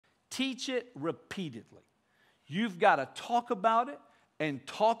teach it repeatedly. You've got to talk about it and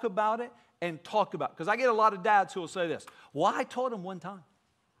talk about it and talk about it. Because I get a lot of dads who will say this, well, I taught him one time.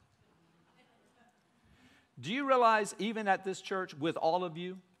 Do you realize, even at this church, with all of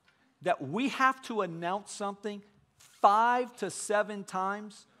you, that we have to announce something 5 to 7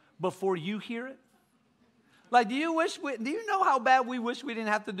 times before you hear it? Like, do you know how bad we wish we didn't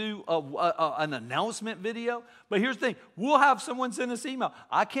have to do an announcement video? But here's the thing. We'll have someone send us email.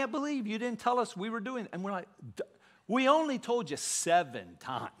 I can't believe you didn't tell us we were doing it. And we're like, we only told you 7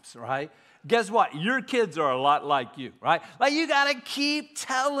 times, right? Guess what? Your kids are a lot like you, right? Like, you got to keep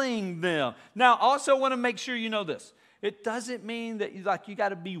telling them. Now, I also want to make sure you know this. It doesn't mean that you got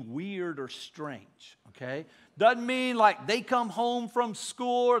to be weird or strange, okay? Doesn't mean like they come home from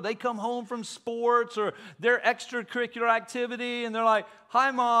school or they come home from sports or their extracurricular activity and they're like, hi,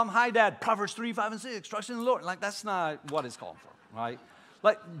 Mom, hi, Dad, Proverbs 3, 5, and 6, trust in the Lord. Like, that's not what it's called for, right?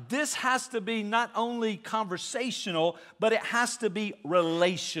 Like, this has to be not only conversational, but it has to be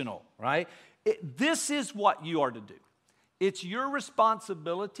relational, right? This is what you are to do. It's your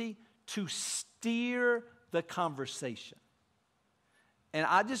responsibility to steer the conversation. And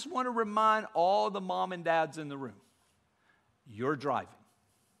I just want to remind all the mom and dads in the room, you're driving.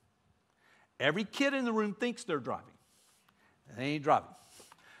 Every kid in the room thinks they're driving. They ain't driving.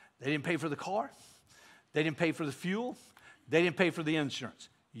 They didn't pay for the car. They didn't pay for the fuel. They didn't pay for the insurance.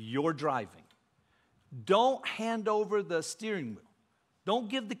 You're driving. Don't hand over the steering wheel. Don't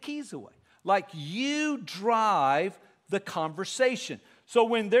give the keys away. Like, you drive the conversation. So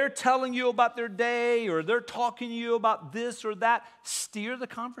when they're telling you about their day or they're talking to you about this or that, steer the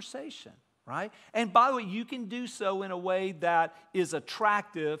conversation, right? And by the way, you can do so in a way that is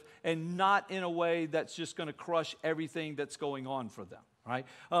attractive and not in a way that's just going to crush everything that's going on for them, right?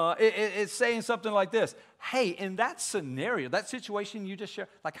 It's saying something like this. Hey, in that scenario, that situation you just shared,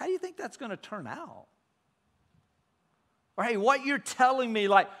 like, how do you think that's going to turn out? Or, hey, what you're telling me,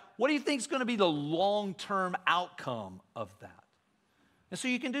 like, what do you think is going to be the long-term outcome of that? And so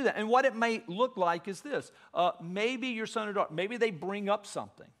you can do that. And what it may look like is this. Maybe your son or daughter, maybe they bring up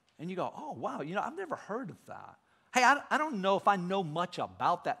something. And you go, oh, wow, I've never heard of that. Hey, I don't know if I know much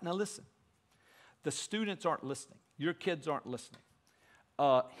about that. Now, listen. The students aren't listening. Your kids aren't listening.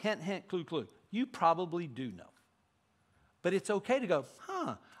 Hint, hint, clue, clue. You probably do know. But it's okay to go,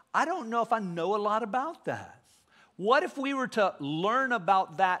 I don't know if I know a lot about that. What if we were to learn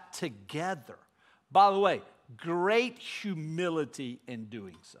about that together? By the way, great humility in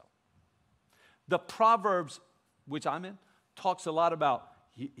doing so. The Proverbs, which I'm in, talks a lot about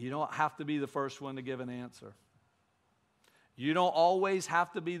you don't have to be the first one to give an answer. You don't always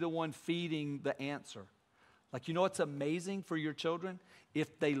have to be the one feeding the answer. Like, what's amazing for your children?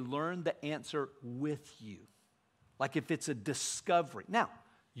 If they learn the answer with you. Like, if it's a discovery. Now,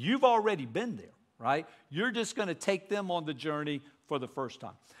 you've already been there, right? You're just going to take them on the journey for the first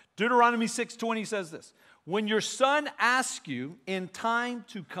time. Deuteronomy 6:20 says this. When your son asks you in time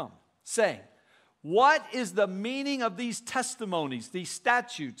to come, saying, what is the meaning of these testimonies, these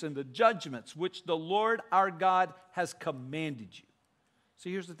statutes, and the judgments which the Lord our God has commanded you?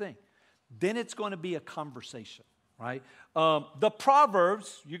 So here's the thing. Then it's going to be a conversation, right? The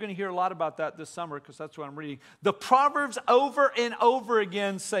Proverbs, you're going to hear a lot about that this summer because that's what I'm reading. The Proverbs over and over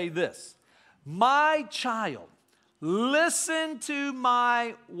again say this. My child, listen to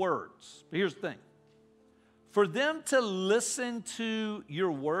my words. But here's the thing. For them to listen to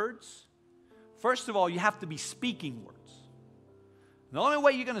your words, first of all, you have to be speaking words. The only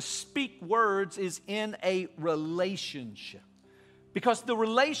way you're going to speak words is in a relationship. Because the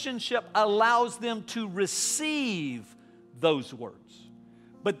relationship allows them to receive those words.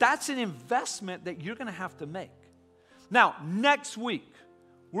 But that's an investment that you're going to have to make. Now, next week,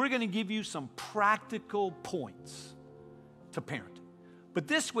 we're going to give you some practical points to parenting. But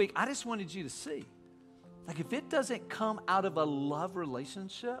this week, I just wanted you to see, like, if it doesn't come out of a love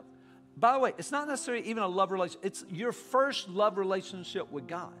relationship, by the way, it's not necessarily even a love relationship. It's your first love relationship with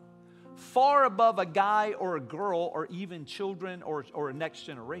God. Far above a guy or a girl or even children or a next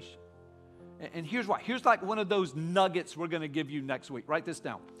generation. And here's why. Here's like one of those nuggets we're going to give you next week. Write this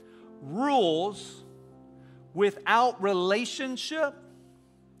down. Rules without relationship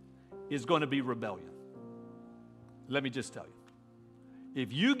is going to be rebellion. Let me just tell you.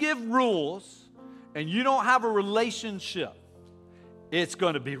 If you give rules and you don't have a relationship, it's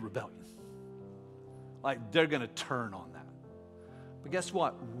going to be rebellion. Like, they're going to turn on that. But guess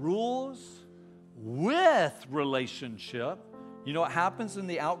what? Rules with relationship, you know what happens in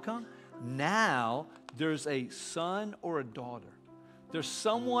the outcome? Now there's a son or a daughter. There's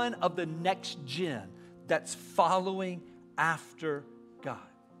someone of the next gen that's following after God.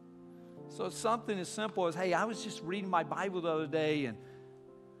 So it's something as simple as, hey, I was just reading my Bible the other day, and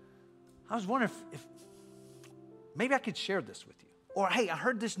I was wondering if maybe I could share this with you. Or, hey, I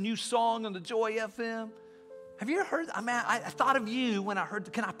heard this new song on the Joy FM. Have you ever heard? I mean, I thought of you when I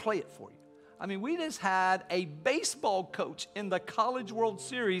heard, can I play it for you? I mean, we just had a baseball coach in the College World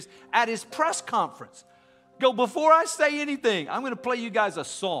Series at his press conference go, before I say anything, I'm going to play you guys a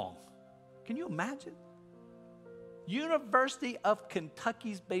song. Can you imagine? University of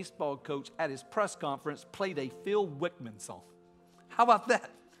Kentucky's baseball coach at his press conference played a Phil Wickman song. How about that?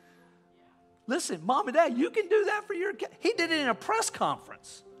 Listen, Mom and Dad, you can do that for your kid. He did it in a press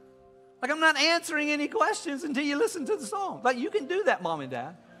conference. Like, I'm not answering any questions until you listen to the song. Like, you can do that, Mom and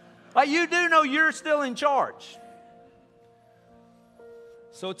Dad. Like, you do know you're still in charge.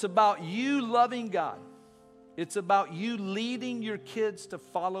 So it's about you loving God. It's about you leading your kids to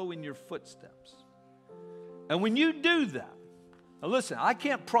follow in your footsteps. And when you do that, now listen, I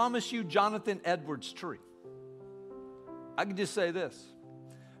can't promise you Jonathan Edwards' tree. I can just say this.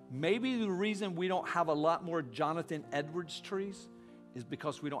 Maybe the reason we don't have a lot more Jonathan Edwards trees is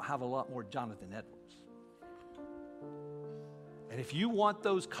because we don't have a lot more Jonathan Edwards. And if you want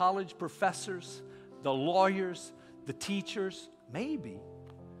those college professors, the lawyers, the teachers, maybe,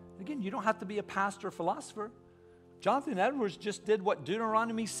 again, you don't have to be a pastor or philosopher. Jonathan Edwards just did what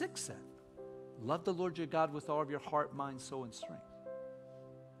Deuteronomy 6 said. Love the Lord your God with all of your heart, mind, soul, and strength.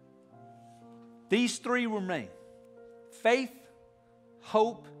 These three remain: faith,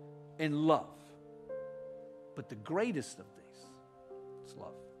 hope, and love. But the greatest of these is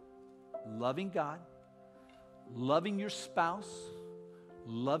love. Loving God, loving your spouse,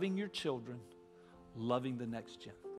 loving your children, loving the next gen.